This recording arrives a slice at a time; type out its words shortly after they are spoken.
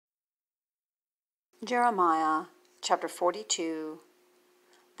Jeremiah chapter 42.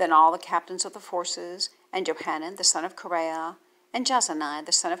 Then all the captains of the forces, and Johanan the son of Kareah, and Jezaniah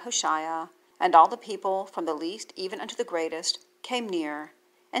the son of Hoshaiah, and all the people, from the least even unto the greatest, came near,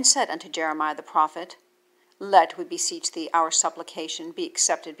 and said unto Jeremiah the prophet, Let, we beseech thee, our supplication be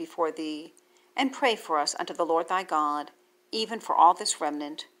accepted before thee, and pray for us unto the Lord thy God, even for all this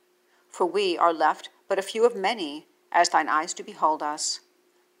remnant. For we are left but a few of many, as thine eyes do behold us,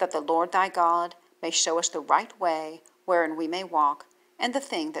 that the Lord thy God may show us the right way wherein we may walk, and the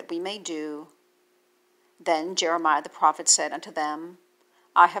thing that we may do. Then Jeremiah the prophet said unto them,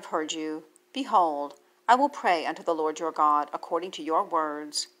 I have heard you. Behold, I will pray unto the Lord your God according to your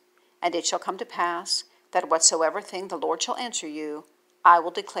words. And it shall come to pass, that whatsoever thing the Lord shall answer you, I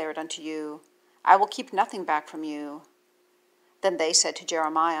will declare it unto you. I will keep nothing back from you. Then they said to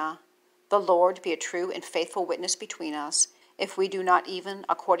Jeremiah, The Lord be a true and faithful witness between us, if we do not even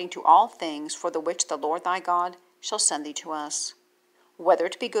according to all things for the which the Lord thy God shall send thee to us. Whether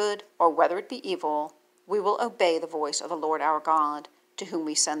it be good or whether it be evil, we will obey the voice of the Lord our God, to whom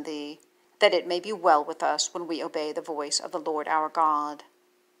we send thee, that it may be well with us when we obey the voice of the Lord our God.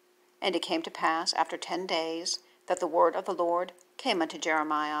 And it came to pass after 10 days that the word of the Lord came unto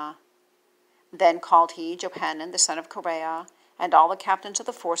Jeremiah. Then called he Johanan the son of Kareah, and all the captains of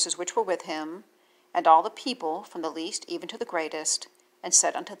the forces which were with him, and all the people, from the least even to the greatest, and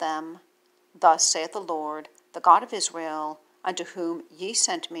said unto them, Thus saith the Lord, the God of Israel, unto whom ye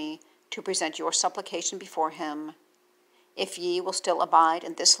sent me, to present your supplication before him. If ye will still abide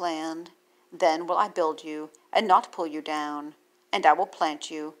in this land, then will I build you, and not pull you down, and I will plant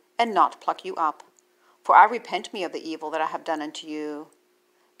you, and not pluck you up. For I repent me of the evil that I have done unto you.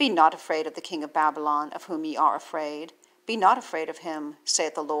 Be not afraid of the king of Babylon, of whom ye are afraid. Be not afraid of him,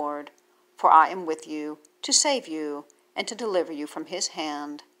 saith the Lord. For I am with you, to save you, and to deliver you from his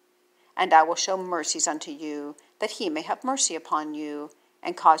hand. And I will show mercies unto you, that he may have mercy upon you,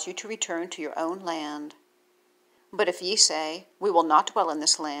 and cause you to return to your own land. But if ye say, We will not dwell in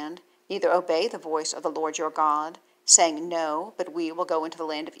this land, neither obey the voice of the Lord your God, saying, No, but we will go into the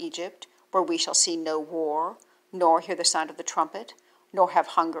land of Egypt, where we shall see no war, nor hear the sound of the trumpet, nor have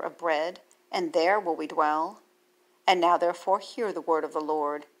hunger of bread, and there will we dwell. And now therefore hear the word of the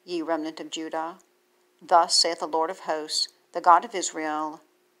Lord, ye remnant of Judah. Thus saith the Lord of hosts, the God of Israel,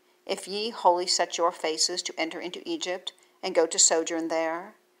 If ye wholly set your faces to enter into Egypt, and go to sojourn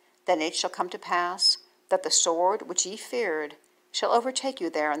there, then it shall come to pass, that the sword which ye feared shall overtake you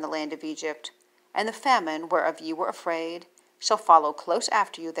there in the land of Egypt, and the famine whereof ye were afraid shall follow close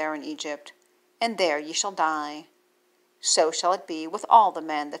after you there in Egypt, and there ye shall die. So shall it be with all the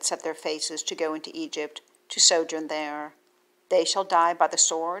men that set their faces to go into Egypt, to sojourn there. They shall die by the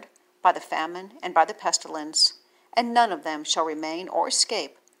sword, by the famine, and by the pestilence, and none of them shall remain or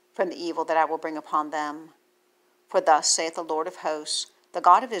escape from the evil that I will bring upon them. For thus saith the Lord of hosts, the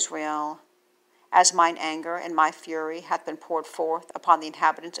God of Israel, As mine anger and my fury hath been poured forth upon the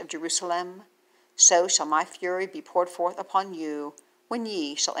inhabitants of Jerusalem, so shall my fury be poured forth upon you, when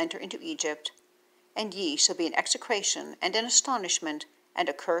ye shall enter into Egypt, and ye shall be an execration and an astonishment, and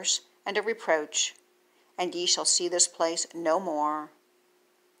a curse and a reproach, and ye shall see this place no more.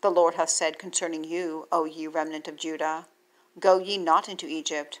 The Lord hath said concerning you, O ye remnant of Judah, Go ye not into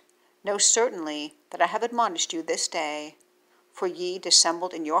Egypt. Know certainly that I have admonished you this day. For ye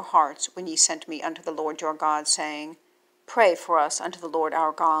dissembled in your hearts when ye sent me unto the Lord your God, saying, Pray for us unto the Lord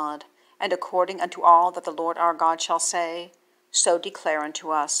our God, and according unto all that the Lord our God shall say, so declare unto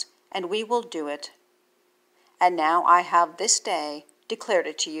us, and we will do it. And now I have this day declared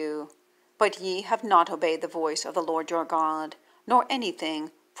it to you. But ye have not obeyed the voice of the Lord your God, nor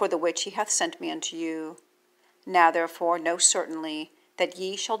anything for the which he hath sent me unto you. Now therefore know certainly that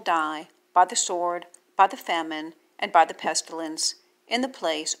ye shall die by the sword, by the famine, and by the pestilence, in the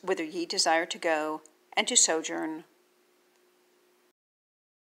place whither ye desire to go, and to sojourn.